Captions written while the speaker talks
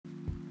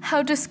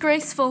How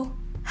disgraceful.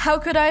 How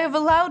could I have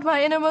allowed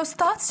my innermost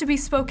thoughts to be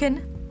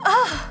spoken?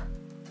 Ah!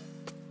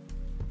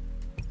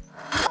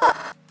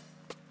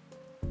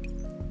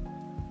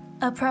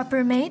 A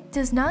proper mate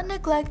does not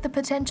neglect the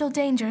potential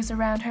dangers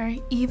around her,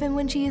 even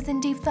when she is in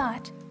deep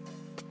thought.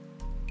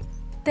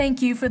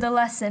 Thank you for the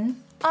lesson.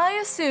 I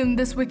assume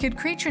this wicked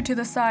creature to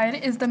the side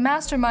is the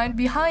mastermind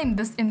behind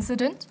this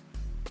incident.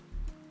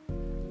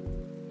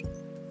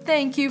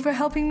 Thank you for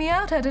helping me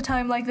out at a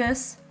time like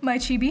this, my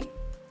chibi.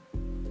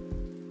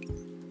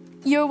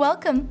 You're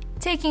welcome.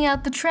 Taking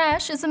out the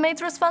trash is a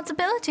mate's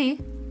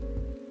responsibility.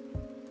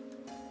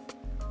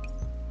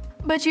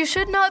 But you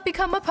should not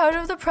become a part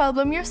of the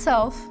problem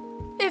yourself.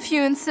 If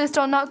you insist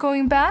on not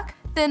going back,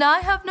 then I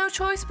have no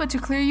choice but to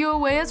clear you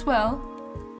away as well.